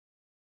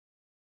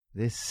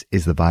This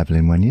is the Bible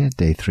in 1 year,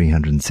 day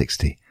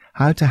 360.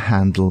 How to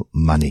handle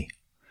money.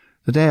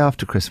 The day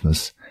after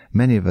Christmas,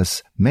 many of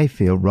us may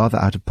feel rather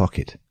out of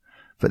pocket.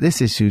 But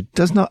this issue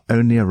does not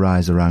only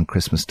arise around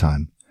Christmas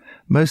time.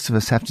 Most of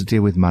us have to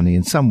deal with money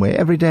in some way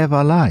every day of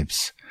our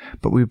lives,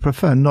 but we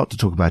prefer not to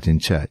talk about it in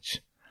church.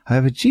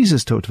 However,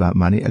 Jesus talked about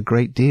money a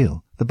great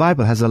deal. The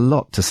Bible has a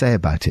lot to say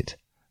about it.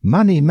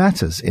 Money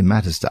matters. It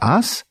matters to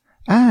us,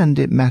 and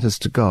it matters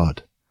to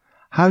God.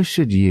 How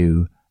should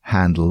you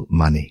handle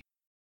money?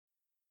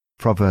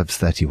 Proverbs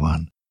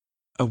 31.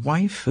 A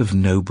wife of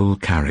noble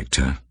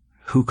character,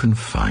 who can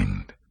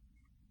find?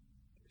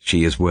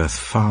 She is worth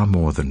far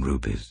more than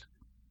rubies.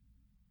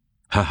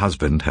 Her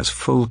husband has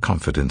full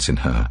confidence in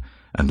her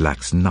and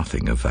lacks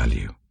nothing of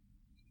value.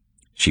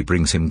 She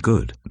brings him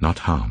good, not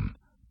harm,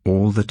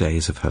 all the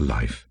days of her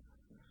life.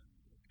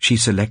 She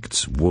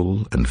selects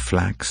wool and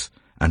flax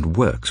and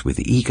works with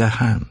eager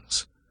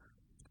hands.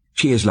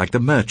 She is like the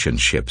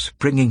merchant ships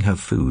bringing her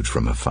food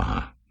from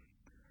afar.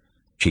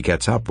 She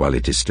gets up while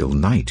it is still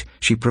night.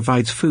 She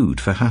provides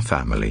food for her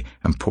family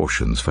and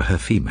portions for her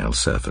female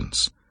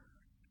servants.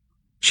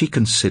 She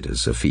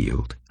considers a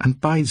field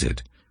and buys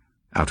it.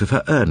 Out of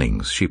her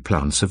earnings she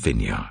plants a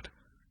vineyard.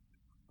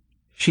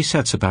 She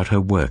sets about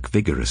her work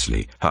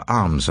vigorously. Her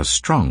arms are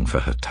strong for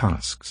her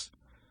tasks.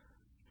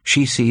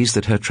 She sees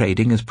that her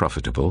trading is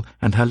profitable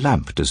and her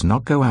lamp does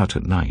not go out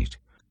at night.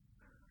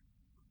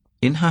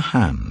 In her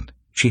hand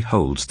she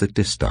holds the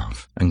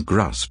distaff and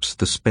grasps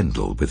the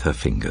spindle with her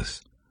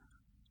fingers.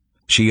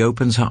 She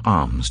opens her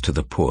arms to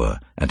the poor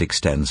and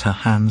extends her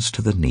hands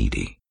to the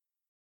needy.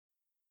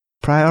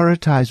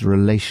 Prioritize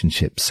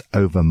relationships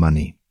over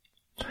money.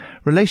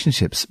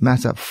 Relationships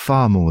matter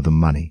far more than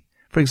money.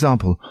 For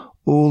example,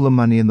 all the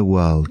money in the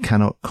world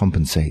cannot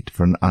compensate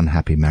for an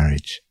unhappy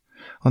marriage.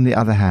 On the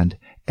other hand,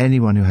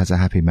 anyone who has a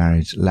happy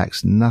marriage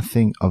lacks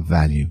nothing of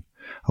value.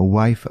 A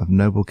wife of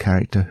noble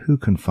character who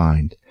can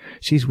find?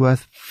 She's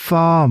worth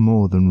far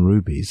more than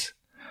rubies.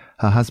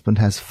 Her husband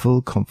has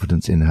full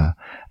confidence in her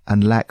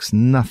and lacks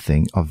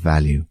nothing of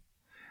value.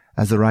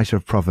 As the writer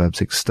of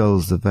Proverbs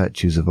extols the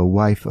virtues of a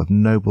wife of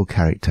noble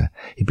character,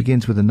 he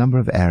begins with a number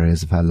of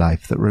areas of her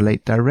life that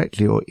relate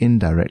directly or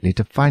indirectly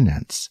to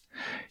finance.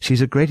 She's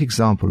a great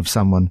example of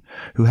someone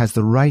who has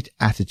the right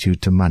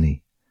attitude to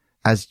money.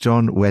 As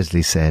John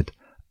Wesley said,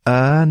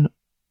 earn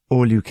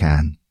all you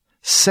can,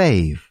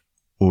 save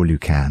all you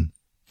can,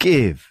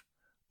 give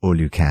all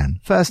you can.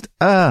 First,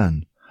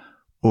 earn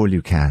all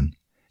you can.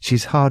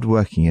 She's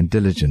hard-working and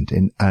diligent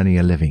in earning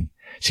a living.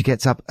 She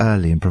gets up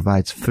early and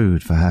provides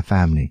food for her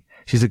family.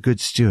 She's a good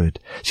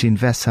steward. She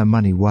invests her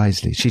money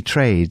wisely. She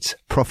trades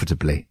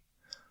profitably.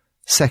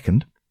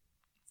 Second,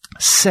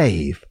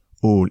 save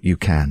all you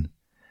can.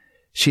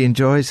 She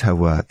enjoys her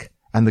work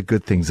and the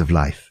good things of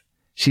life.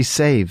 She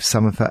saves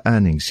some of her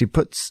earnings. She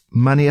puts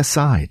money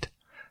aside.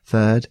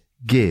 Third,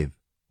 give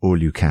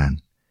all you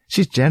can.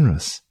 She's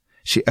generous.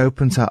 She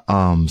opens her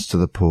arms to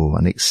the poor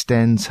and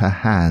extends her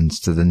hands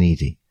to the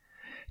needy.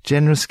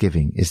 Generous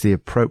giving is the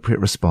appropriate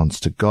response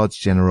to God's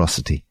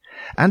generosity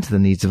and to the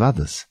needs of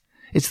others.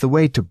 It's the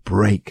way to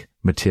break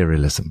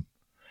materialism.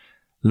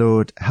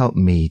 Lord, help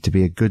me to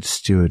be a good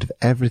steward of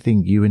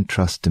everything you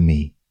entrust to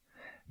me.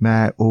 May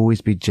I always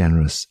be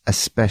generous,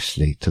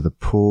 especially to the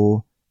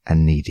poor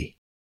and needy.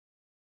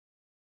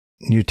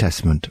 New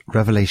Testament,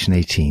 Revelation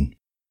 18.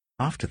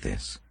 After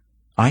this,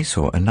 I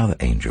saw another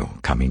angel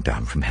coming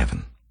down from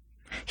heaven.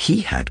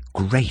 He had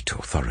great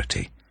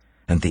authority,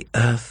 and the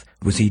earth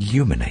was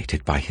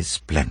illuminated by his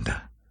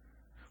splendor.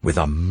 With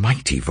a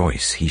mighty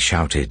voice he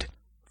shouted,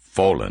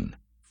 "Fallen,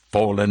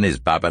 fallen is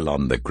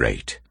Babylon the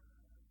Great.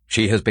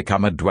 She has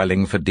become a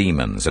dwelling for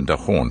demons and a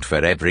haunt for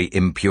every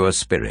impure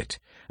spirit,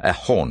 a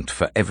haunt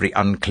for every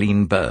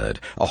unclean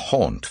bird, a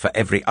haunt for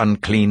every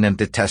unclean and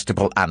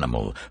detestable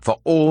animal,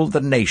 for all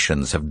the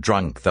nations have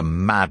drunk the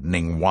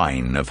maddening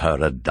wine of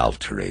her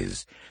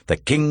adulteries. The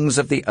kings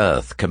of the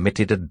earth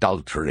committed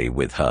adultery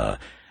with her,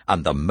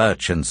 and the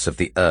merchants of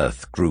the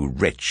earth grew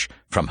rich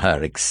from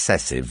her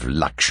excessive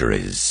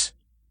luxuries."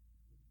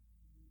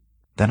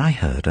 Then I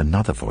heard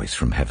another voice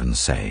from heaven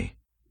say,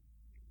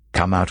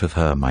 "Come out of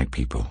her, my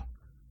people,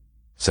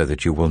 so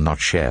that you will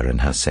not share in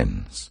her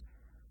sins,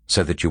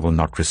 so that you will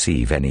not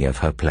receive any of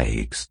her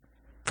plagues.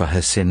 For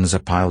her sins are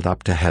piled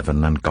up to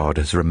heaven, and God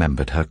has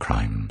remembered her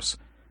crimes.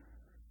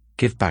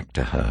 Give back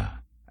to her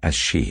as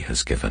she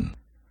has given.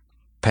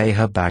 Pay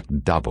her back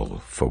double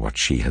for what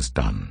she has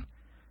done.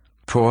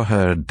 Pour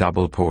her a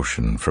double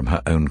portion from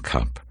her own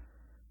cup.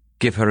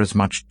 Give her as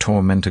much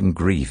torment and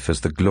grief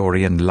as the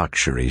glory and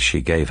luxury she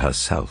gave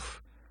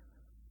herself.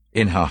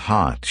 In her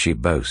heart she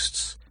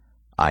boasts,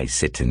 'I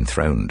sit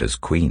enthroned as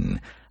queen.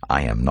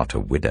 I am not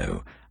a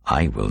widow.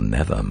 I will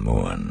never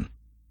mourn.'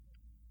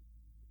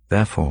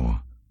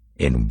 Therefore,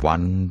 in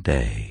one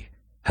day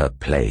her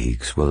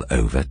plagues will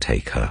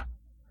overtake her: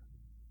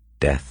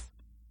 death,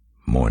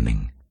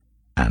 mourning,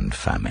 and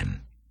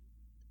famine.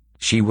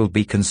 She will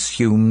be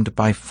consumed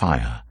by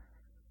fire,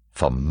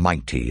 for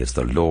mighty is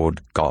the Lord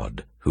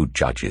God who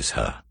judges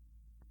her."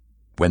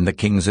 When the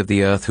kings of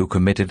the earth who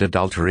committed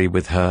adultery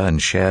with her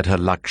and shared her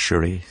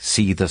luxury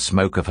see the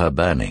smoke of her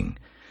burning,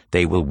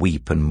 they will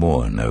weep and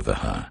mourn over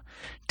her.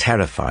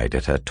 Terrified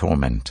at her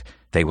torment,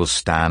 they will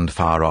stand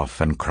far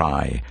off and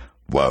cry,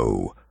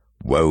 "Woe!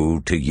 Woe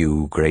to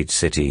you, great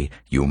city,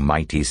 you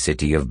mighty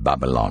city of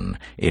Babylon!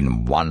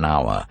 In 1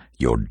 hour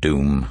your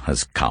doom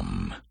has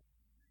come."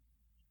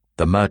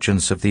 The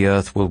merchants of the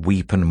earth will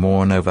weep and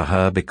mourn over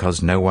her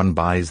because no one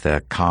buys their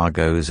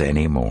cargoes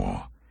any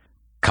more.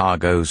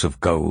 Cargoes of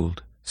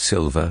gold,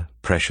 silver,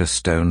 precious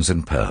stones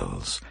and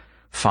pearls,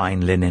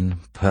 fine linen,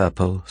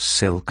 purple,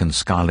 silk and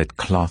scarlet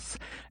cloth,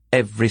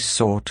 every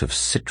sort of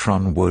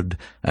citron wood,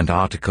 and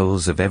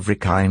articles of every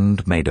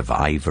kind made of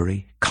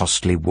ivory,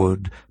 costly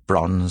wood,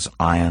 bronze,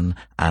 iron,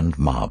 and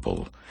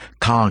marble,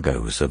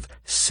 cargoes of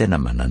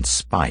cinnamon and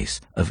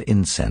spice, of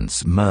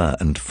incense, myrrh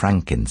and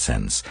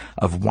frankincense,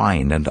 of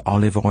wine and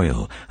olive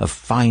oil, of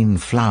fine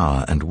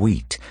flour and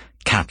wheat,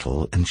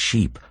 cattle and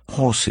sheep,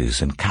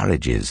 horses and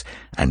carriages,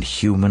 and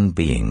human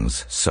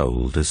beings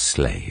sold as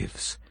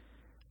slaves.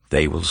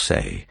 They will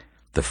say,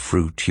 "The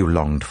fruit you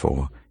longed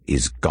for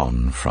is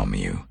gone from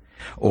you.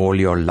 All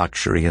your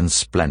luxury and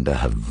splendor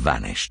have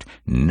vanished,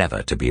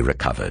 never to be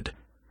recovered."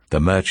 The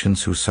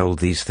merchants who sold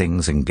these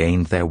things and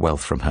gained their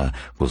wealth from her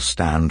will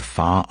stand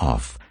far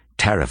off,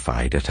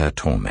 terrified at her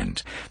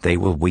torment. They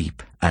will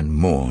weep and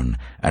mourn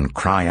and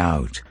cry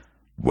out,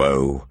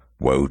 "Woe,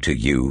 woe to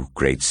you,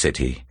 great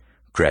city,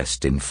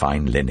 dressed in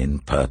fine linen,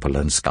 purple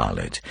and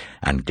scarlet,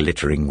 and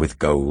glittering with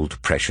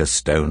gold, precious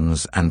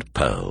stones and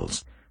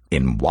pearls.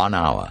 In 1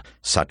 hour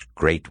such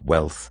great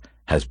wealth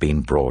has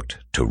been brought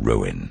to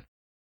ruin."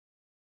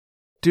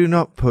 Do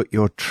not put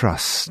your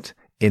trust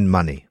in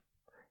money.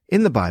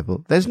 In the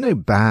Bible, there's no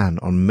ban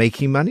on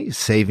making money,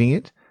 saving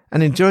it,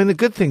 and enjoying the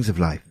good things of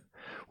life.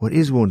 What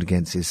is warned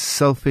against is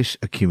selfish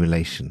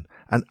accumulation,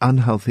 an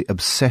unhealthy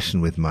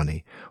obsession with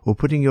money, or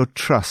putting your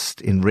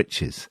trust in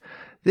riches.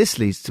 This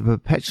leads to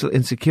perpetual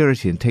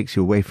insecurity and takes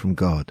you away from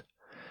God.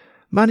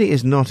 Money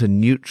is not a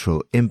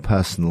neutral,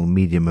 impersonal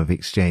medium of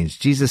exchange.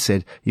 Jesus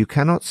said, "You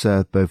cannot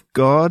serve both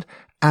God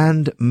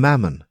and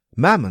mammon."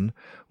 Mammon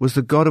was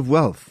the god of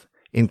wealth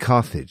in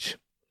Carthage.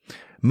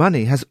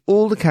 Money has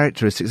all the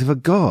characteristics of a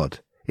god.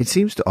 It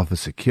seems to offer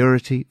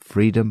security,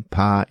 freedom,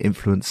 power,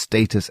 influence,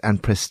 status,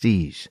 and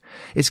prestige.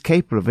 It's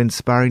capable of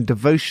inspiring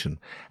devotion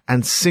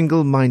and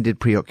single-minded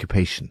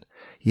preoccupation.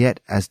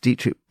 Yet, as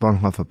Dietrich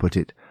Bonhoeffer put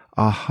it,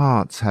 our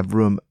hearts have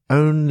room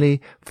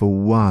only for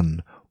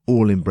one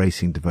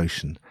all-embracing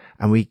devotion,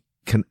 and we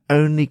can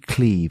only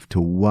cleave to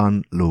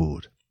one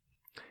Lord.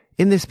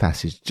 In this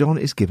passage, John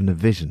is given a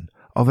vision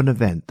of an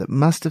event that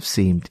must have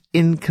seemed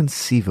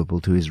inconceivable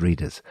to his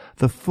readers,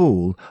 the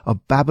fall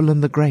of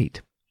Babylon the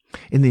Great.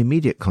 In the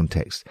immediate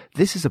context,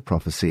 this is a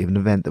prophecy of an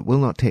event that will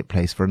not take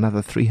place for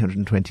another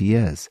 320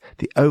 years,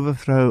 the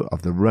overthrow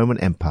of the Roman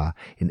Empire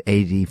in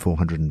AD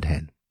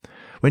 410.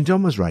 When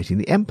John was writing,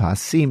 the empire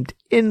seemed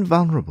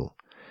invulnerable.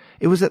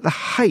 It was at the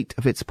height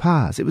of its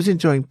powers. It was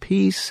enjoying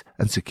peace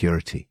and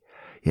security.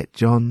 Yet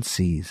John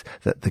sees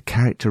that the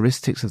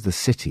characteristics of the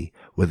city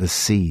were the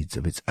seeds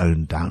of its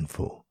own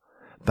downfall.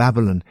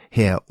 Babylon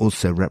here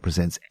also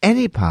represents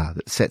any power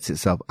that sets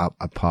itself up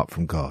apart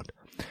from God.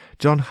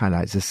 John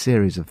highlights a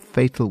series of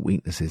fatal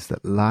weaknesses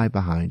that lie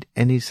behind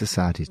any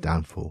society's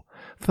downfall.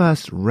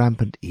 First,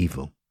 rampant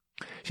evil.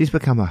 She's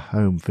become a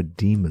home for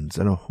demons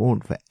and a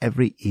haunt for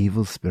every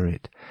evil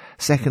spirit.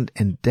 Second,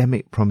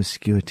 endemic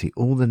promiscuity.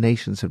 All the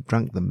nations have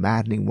drunk the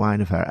maddening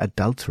wine of her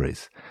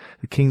adulteries.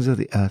 The kings of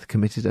the earth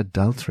committed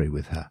adultery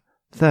with her.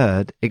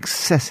 Third,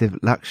 excessive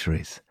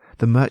luxuries.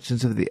 The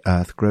merchants of the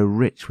earth grow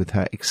rich with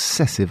her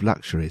excessive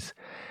luxuries.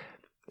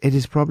 It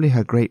is probably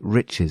her great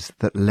riches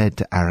that led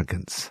to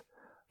arrogance.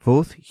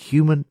 Fourth,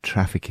 human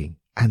trafficking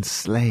and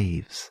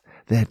slaves,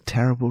 their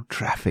terrible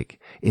traffic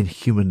in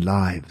human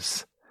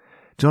lives.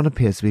 John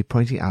appears to be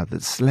pointing out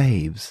that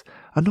slaves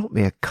are not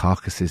mere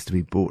carcasses to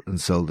be bought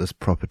and sold as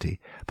property,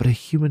 but are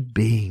human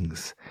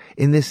beings.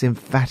 In this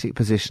emphatic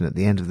position at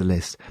the end of the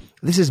list,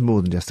 this is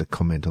more than just a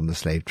comment on the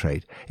slave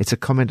trade. It's a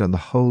comment on the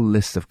whole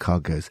list of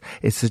cargoes.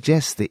 It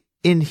suggests the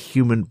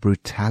inhuman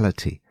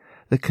brutality,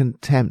 the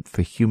contempt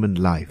for human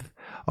life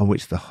on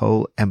which the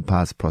whole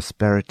empire's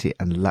prosperity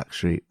and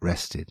luxury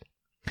rested.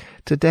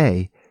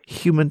 Today,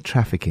 human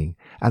trafficking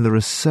and the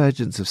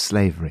resurgence of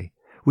slavery,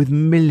 with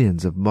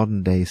millions of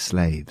modern-day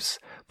slaves,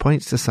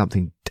 points to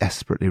something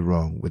desperately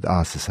wrong with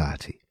our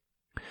society.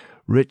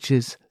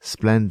 Riches,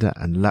 splendor,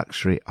 and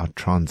luxury are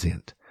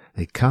transient.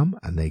 They come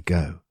and they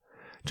go.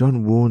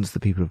 John warns the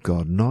people of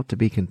God not to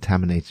be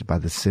contaminated by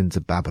the sins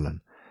of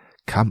Babylon.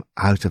 Come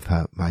out of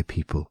her, my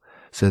people,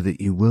 so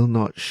that you will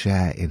not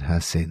share in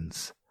her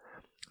sins.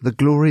 The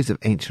glories of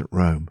ancient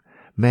Rome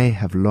may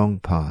have long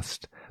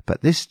passed,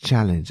 but this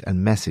challenge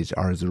and message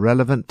are as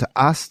relevant to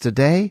us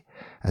today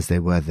as they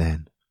were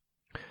then.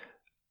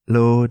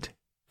 Lord,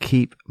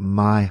 keep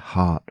my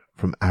heart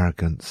from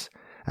arrogance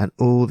and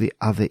all the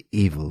other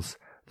evils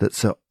that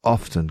so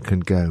often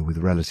can go with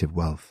relative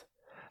wealth.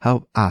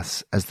 Help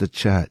us as the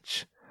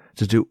church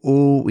to do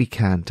all we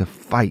can to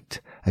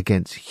fight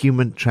against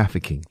human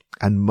trafficking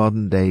and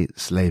modern-day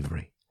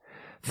slavery.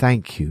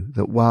 Thank you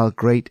that while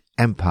great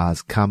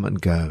empires come and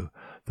go,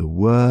 the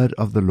word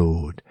of the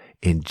Lord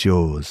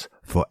endures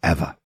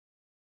forever.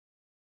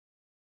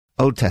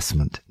 Old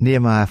Testament,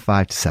 Nehemiah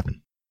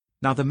 5-7.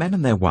 Now the men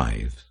and their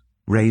wives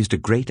raised a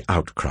great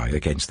outcry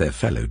against their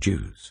fellow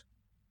Jews.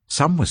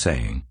 Some were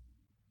saying,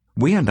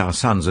 "We and our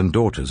sons and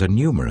daughters are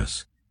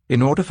numerous.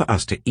 In order for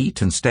us to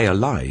eat and stay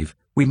alive,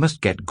 we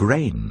must get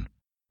grain."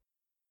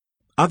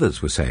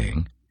 Others were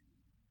saying,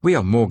 "We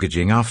are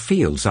mortgaging our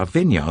fields, our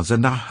vineyards,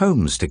 and our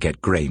homes to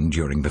get grain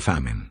during the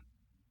famine."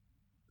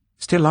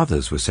 Still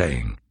others were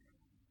saying,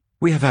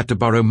 "We have had to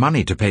borrow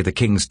money to pay the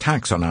king's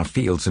tax on our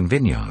fields and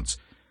vineyards.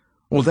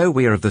 Although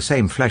we are of the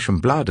same flesh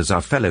and blood as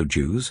our fellow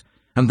Jews,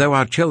 and though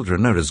our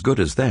children are as good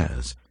as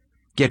theirs,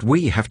 yet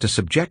we have to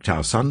subject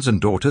our sons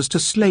and daughters to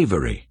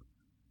slavery.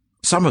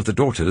 Some of the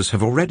daughters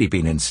have already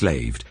been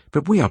enslaved,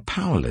 but we are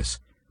powerless,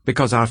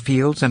 because our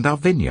fields and our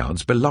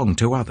vineyards belong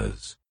to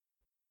others."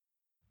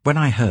 When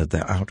I heard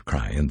their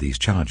outcry and these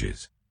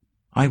charges,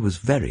 I was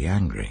very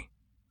angry.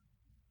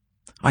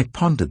 I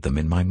pondered them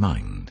in my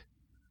mind,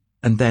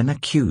 and then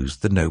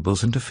accused the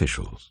nobles and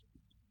officials.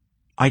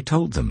 I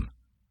told them,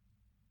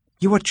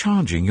 "You are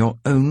charging your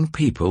own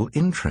people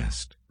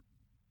interest."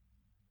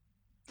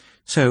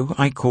 So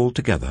I called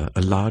together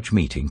a large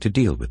meeting to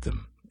deal with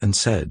them, and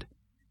said,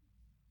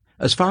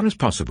 "As far as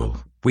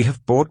possible, we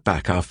have bought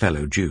back our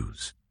fellow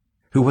Jews,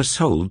 who were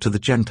sold to the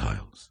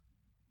Gentiles.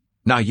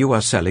 Now you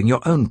are selling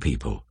your own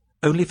people,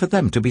 only for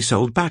them to be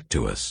sold back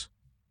to us."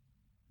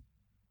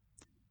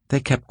 They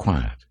kept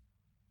quiet,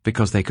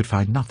 because they could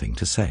find nothing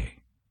to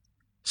say.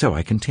 So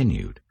I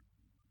continued,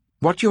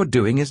 "What you are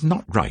doing is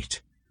not right.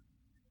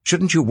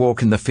 Shouldn't you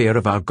walk in the fear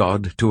of our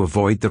God to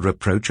avoid the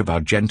reproach of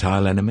our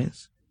Gentile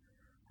enemies?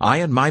 I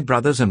and my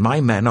brothers and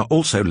my men are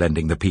also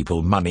lending the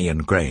people money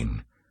and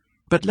grain.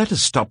 But let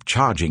us stop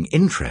charging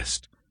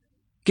interest.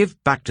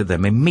 Give back to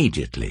them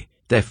immediately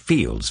their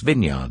fields,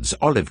 vineyards,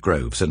 olive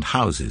groves, and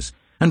houses,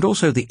 and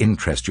also the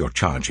interest you're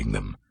charging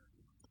them.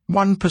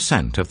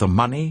 1% of the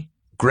money,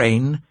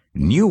 grain,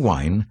 new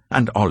wine,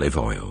 and olive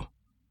oil."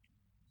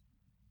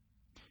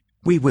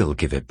 "We will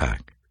give it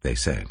back," they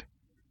said,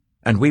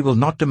 "and we will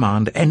not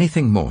demand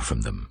anything more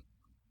from them.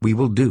 We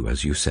will do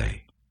as you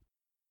say."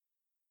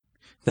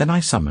 Then I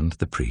summoned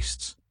the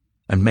priests,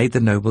 and made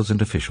the nobles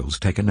and officials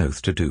take an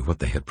oath to do what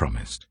they had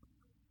promised.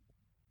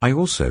 I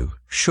also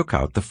shook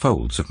out the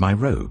folds of my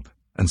robe,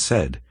 and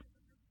said,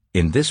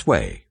 "In this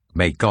way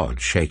may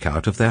God shake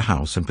out of their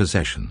house and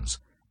possessions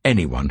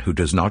anyone who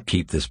does not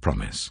keep this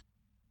promise.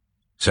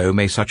 So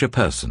may such a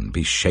person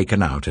be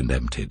shaken out and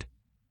emptied."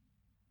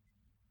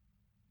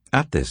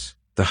 At this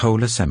the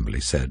whole assembly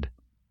said,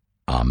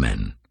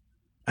 "Amen,"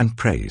 and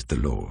praised the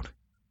Lord.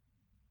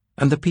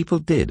 And the people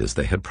did as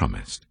they had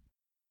promised.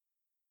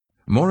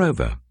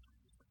 Moreover,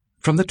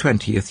 from the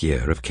 20th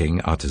year of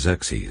King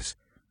Artaxerxes,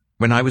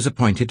 when I was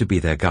appointed to be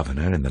their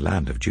governor in the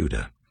land of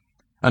Judah,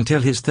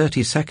 until his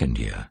 32nd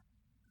year,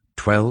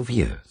 12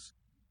 years,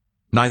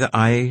 neither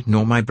I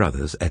nor my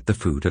brothers ate the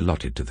food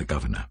allotted to the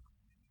governor.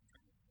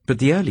 But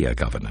the earlier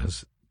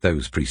governors,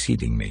 those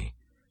preceding me,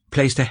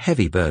 placed a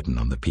heavy burden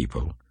on the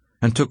people,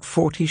 and took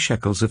 40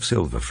 shekels of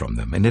silver from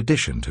them in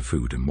addition to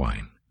food and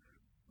wine.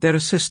 Their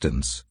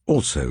assistants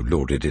also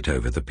lorded it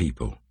over the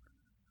people.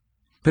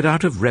 But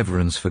out of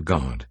reverence for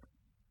God,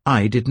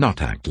 I did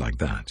not act like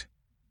that.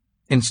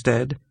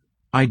 Instead,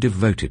 I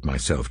devoted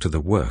myself to the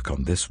work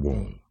on this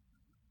wall.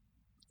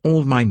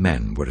 All my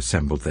men were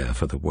assembled there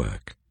for the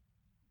work.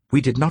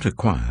 We did not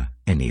acquire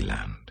any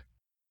land.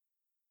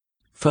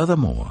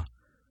 Furthermore,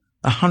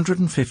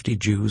 150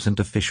 Jews and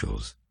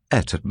officials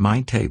ate at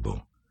my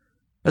table,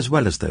 as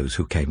well as those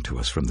who came to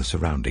us from the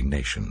surrounding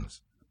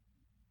nations.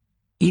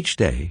 Each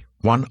day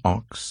 1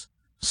 ox,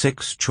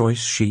 6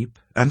 choice sheep,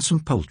 and some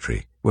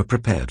poultry were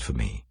prepared for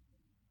me,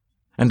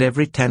 and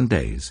every 10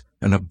 days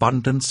an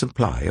abundant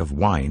supply of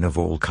wine of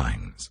all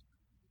kinds.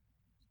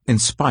 In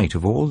spite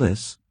of all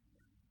this,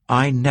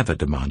 I never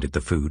demanded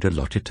the food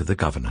allotted to the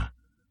governor,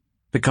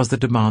 because the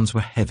demands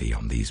were heavy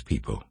on these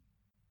people.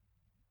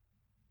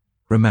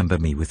 Remember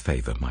me with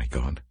favor, my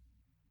God,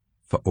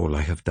 for all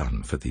I have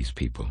done for these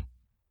people.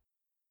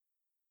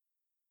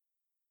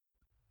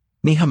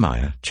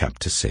 Nehemiah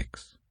chapter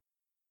 6.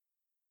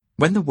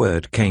 When the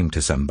word came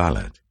to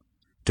Sanballat,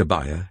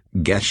 Tobiah,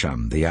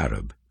 Geshem the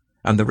Arab,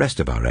 and the rest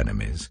of our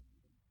enemies,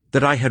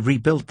 that I had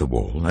rebuilt the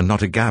wall and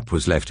not a gap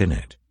was left in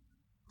it,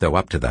 though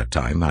up to that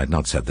time I had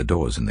not set the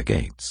doors and the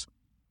gates,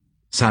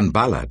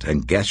 Sanballat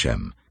and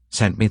Geshem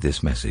sent me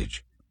this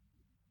message: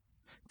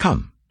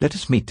 "Come, let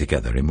us meet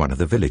together in one of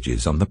the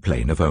villages on the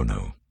plain of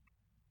Ono."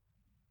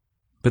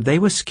 But they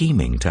were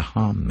scheming to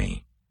harm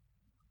me.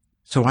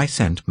 So I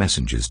sent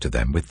messengers to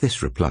them with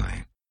this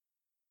reply: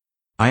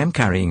 "I am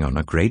carrying on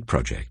a great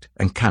project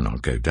and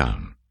cannot go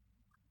down.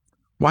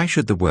 Why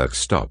should the work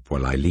stop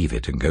while I leave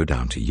it and go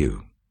down to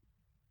you?"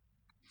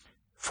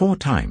 4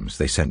 times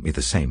they sent me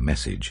the same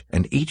message,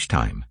 and each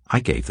time I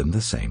gave them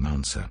the same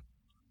answer.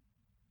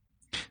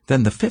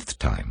 Then the 5th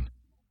time,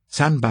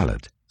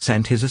 Sanballat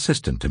sent his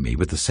assistant to me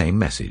with the same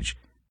message,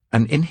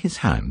 and in his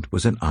hand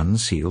was an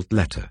unsealed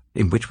letter,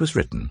 in which was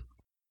written,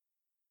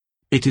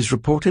 "It is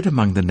reported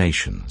among the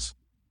nations,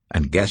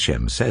 and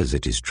Geshem says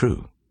it is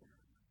true,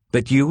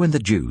 that you and the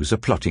Jews are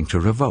plotting to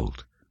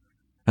revolt,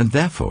 and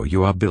therefore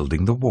you are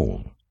building the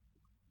wall.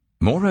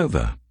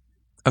 Moreover,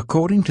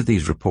 according to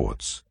these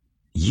reports,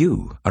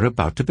 you are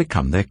about to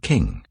become their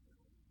king,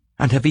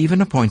 and have even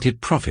appointed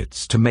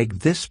prophets to make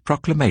this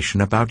proclamation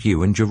about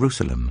you in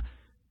Jerusalem: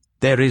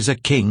 there is a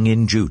king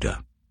in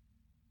Judah.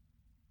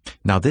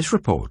 Now this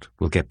report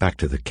will get back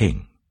to the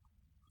king.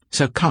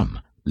 So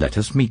come, let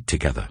us meet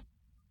together."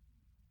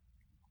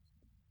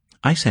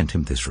 I sent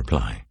him this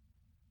reply: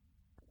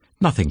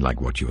 "Nothing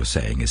like what you are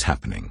saying is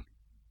happening.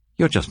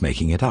 You're just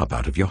making it up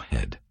out of your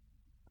head."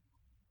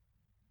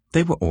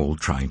 They were all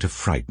trying to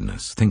frighten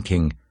us,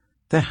 thinking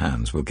their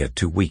hands will get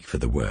too weak for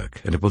the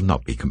work and it will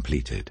not be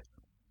completed.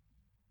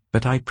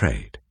 But I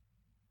prayed,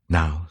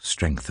 "Now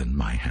strengthen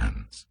my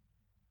hands."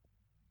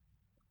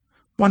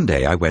 One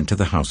day I went to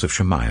the house of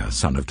Shemaiah,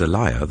 son of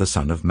Delaiah, the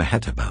son of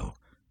Mehetabel,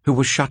 who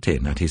was shut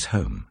in at his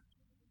home.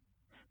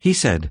 He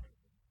said,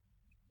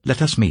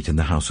 "Let us meet in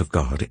the house of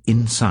God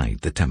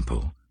inside the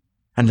temple,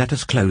 and let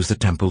us close the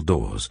temple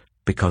doors,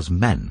 because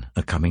men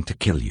are coming to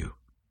kill you.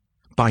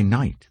 By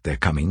night they're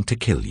coming to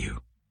kill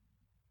you."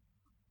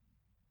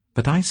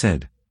 But I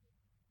said,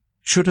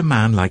 "Should a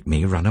man like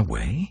me run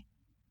away?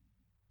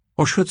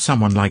 Or should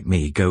someone like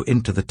me go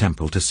into the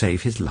temple to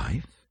save his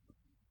life?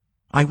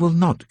 I will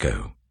not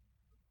go."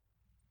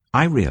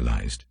 I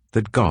realized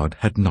that God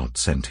had not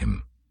sent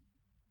him,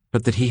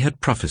 but that he had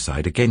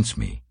prophesied against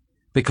me,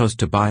 because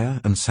Tobiah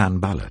and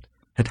Sanballat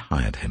had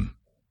hired him.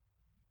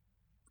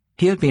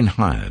 He had been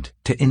hired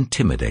to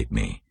intimidate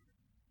me,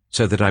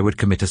 so that I would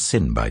commit a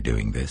sin by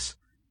doing this,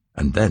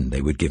 and then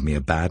they would give me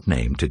a bad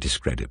name to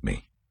discredit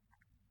me.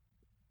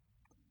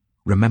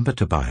 Remember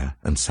Tobiah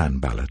and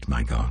Sanballat,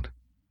 my God,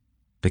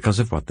 because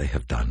of what they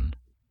have done.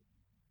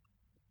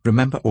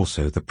 Remember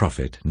also the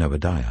prophet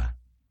Noadiah,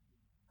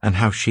 and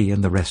how she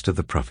and the rest of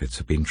the prophets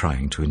have been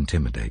trying to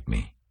intimidate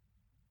me.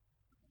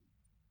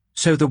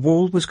 So the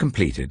wall was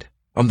completed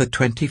on the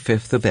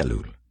 25th of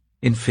Elul,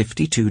 in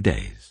 52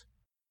 days.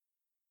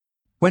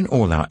 When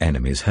all our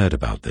enemies heard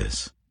about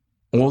this,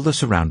 all the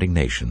surrounding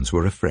nations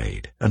were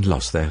afraid and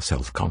lost their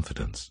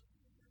self-confidence,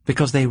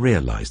 because they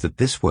realized that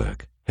this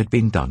work had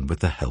been done with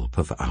the help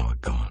of our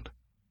God.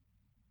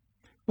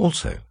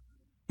 Also,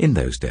 in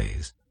those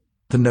days,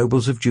 the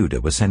nobles of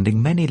Judah were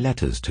sending many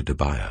letters to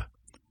Tobiah,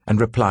 and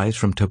replies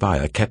from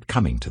Tobiah kept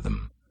coming to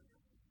them.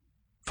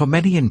 For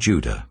many in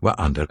Judah were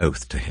under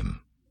oath to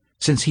him,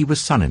 since he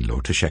was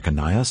son-in-law to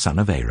Shechaniah son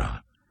of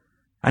Arah,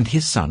 and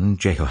his son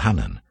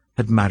Jehohanan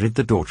had married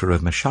the daughter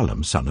of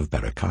Meshullam son of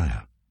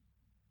Berechiah.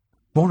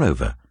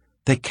 Moreover,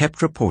 they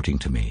kept reporting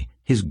to me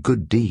his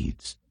good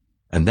deeds,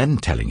 and then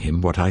telling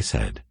him what I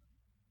said,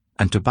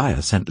 and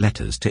Tobiah sent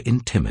letters to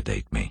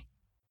intimidate me.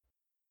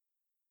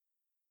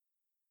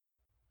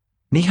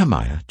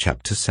 Nehemiah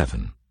chapter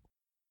 7.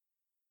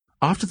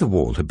 After the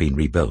wall had been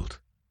rebuilt,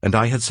 and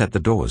I had set the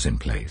doors in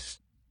place,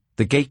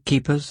 the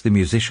gatekeepers, the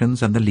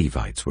musicians, and the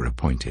Levites were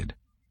appointed.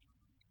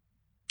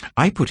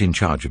 I put in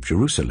charge of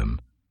Jerusalem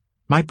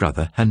my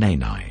brother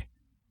Hanani,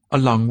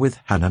 along with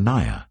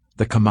Hananiah,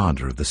 the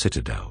commander of the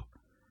citadel,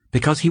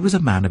 because he was a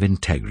man of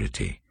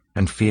integrity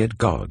and feared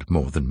God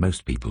more than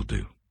most people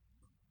do.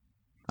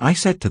 I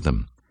said to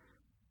them,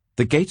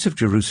 "The gates of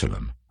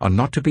Jerusalem are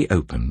not to be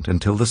opened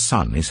until the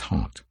sun is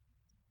hot.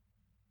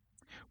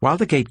 While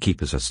the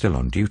gatekeepers are still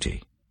on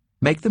duty,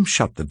 make them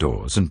shut the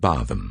doors and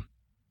bar them.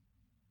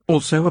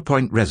 Also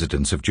appoint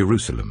residents of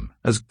Jerusalem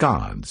as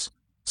guards,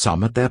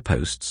 some at their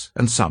posts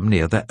and some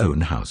near their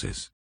own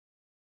houses."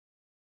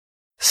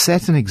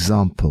 Set an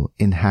example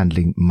in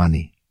handling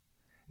money.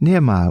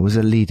 Nehemiah was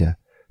a leader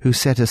who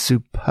set a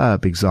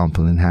superb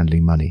example in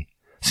handling money.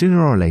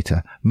 Sooner or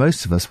later,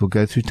 most of us will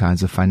go through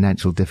times of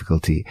financial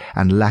difficulty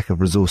and lack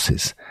of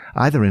resources,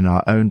 either in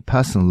our own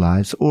personal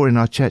lives or in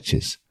our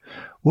churches.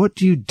 What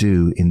do you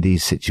do in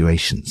these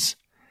situations?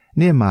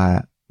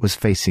 Nehemiah was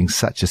facing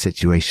such a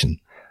situation.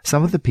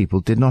 Some of the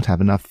people did not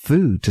have enough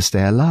food to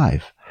stay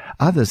alive.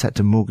 Others had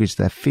to mortgage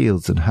their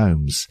fields and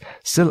homes.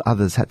 Still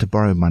others had to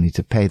borrow money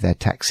to pay their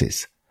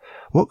taxes.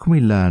 What can we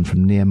learn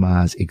from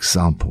Nehemiah's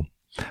example?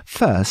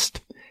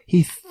 First,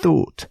 he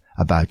thought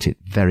about it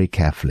very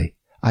carefully.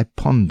 I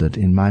pondered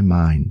in my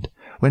mind.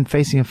 When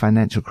facing a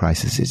financial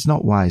crisis, it's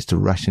not wise to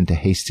rush into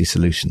hasty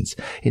solutions.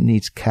 It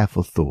needs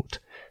careful thought.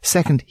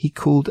 Second, he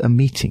called a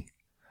meeting.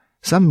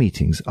 Some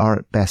meetings are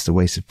at best a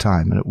waste of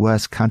time and at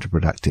worst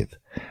counterproductive.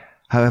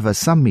 However,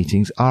 some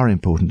meetings are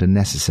important and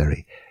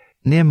necessary.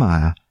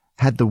 Nehemiah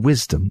had the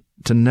wisdom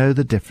to know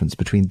the difference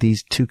between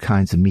these two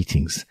kinds of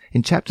meetings.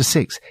 In chapter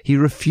 6, he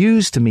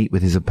refused to meet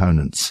with his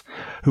opponents,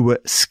 who were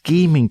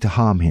scheming to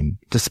harm him,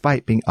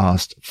 despite being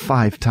asked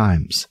 5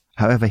 times.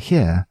 However,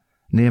 here,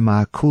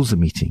 Nehemiah calls a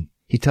meeting.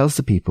 He tells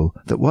the people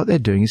that what they're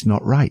doing is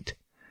not right.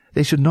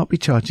 They should not be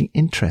charging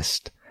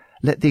interest.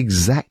 Let the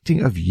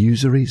exacting of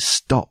usury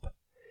stop.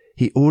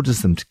 He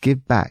orders them to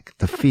give back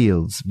the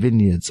fields,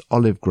 vineyards,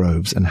 olive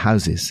groves, and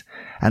houses,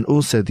 and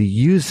also the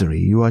usury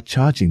you are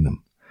charging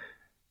them.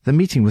 The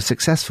meeting was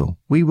successful.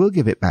 We will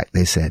give it back,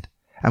 they said,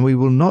 and we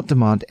will not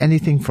demand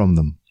anything from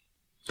them.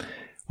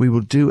 We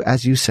will do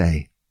as you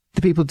say.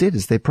 The people did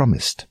as they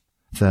promised.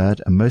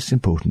 Third, and most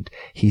important,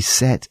 he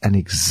set an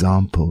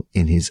example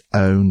in his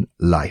own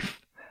life.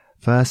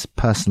 First,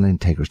 personal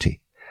integrity.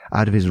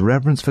 Out of his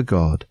reverence for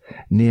God,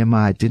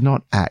 Nehemiah did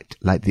not act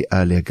like the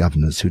earlier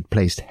governors who'd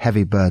placed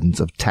heavy burdens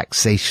of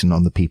taxation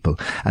on the people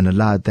and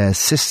allowed their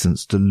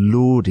assistants to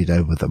lord it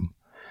over them.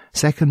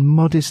 Second,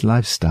 modest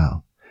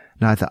lifestyle.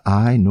 Neither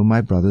I nor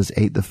my brothers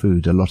ate the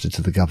food allotted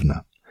to the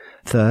governor.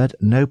 Third,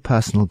 no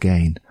personal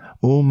gain.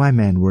 All my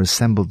men were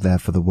assembled there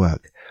for the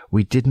work.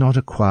 We did not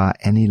acquire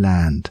any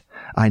land.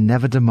 I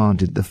never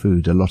demanded the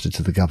food allotted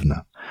to the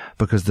governor,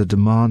 because the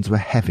demands were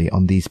heavy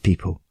on these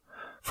people.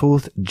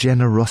 Fourth,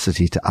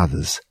 generosity to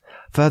others.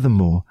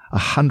 Furthermore,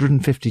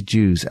 150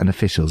 Jews and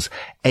officials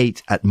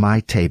ate at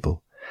my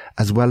table,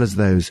 as well as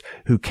those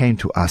who came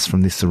to us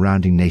from the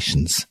surrounding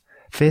nations.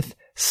 Fifth,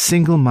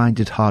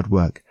 single-minded hard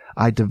work.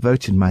 I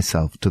devoted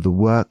myself to the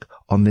work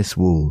on this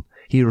wall.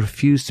 He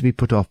refused to be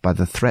put off by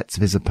the threats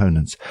of his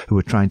opponents who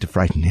were trying to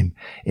frighten him.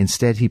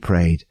 Instead he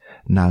prayed,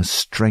 "Now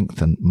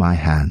strengthen my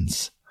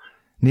hands."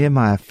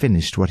 Nehemiah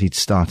finished what he'd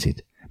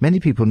started. Many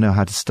people know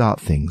how to start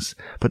things,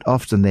 but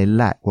often they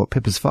lack what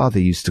Pippa's father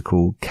used to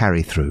call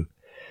carry-through.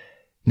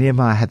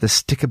 Nehemiah had the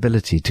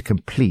stickability to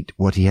complete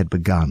what he had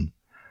begun.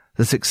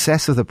 The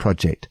success of the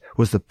project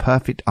was the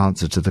perfect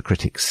answer to the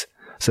critics.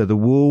 So the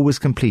wall was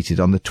completed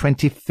on the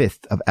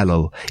 25th of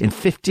Elul in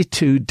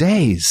 52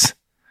 days.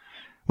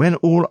 When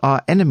all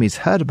our enemies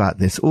heard about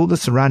this, all the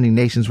surrounding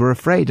nations were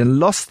afraid and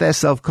lost their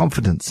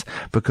self-confidence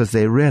because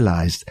they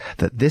realized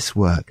that this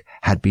work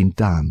had been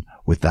done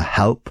with the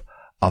help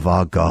of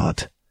our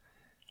God.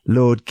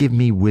 Lord, give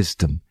me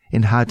wisdom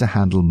in how to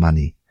handle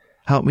money.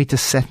 Help me to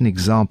set an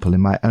example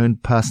in my own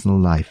personal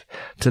life,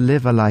 to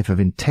live a life of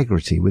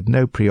integrity with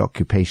no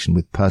preoccupation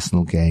with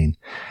personal gain,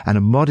 and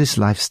a modest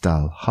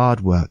lifestyle,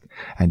 hard work,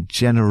 and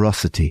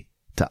generosity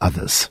to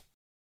others.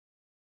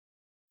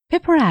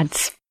 Pippa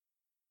adds,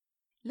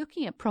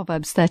 looking at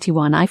Proverbs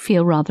 31, I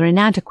feel rather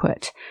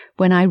inadequate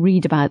when I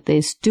read about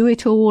this do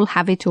it all,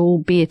 have it all,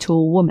 be it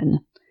all woman.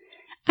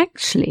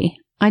 Actually,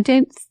 I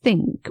don't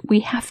think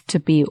we have to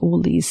be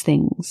all these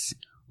things.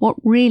 What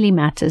really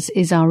matters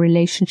is our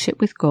relationship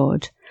with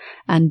God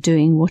and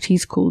doing what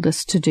He's called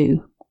us to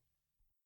do.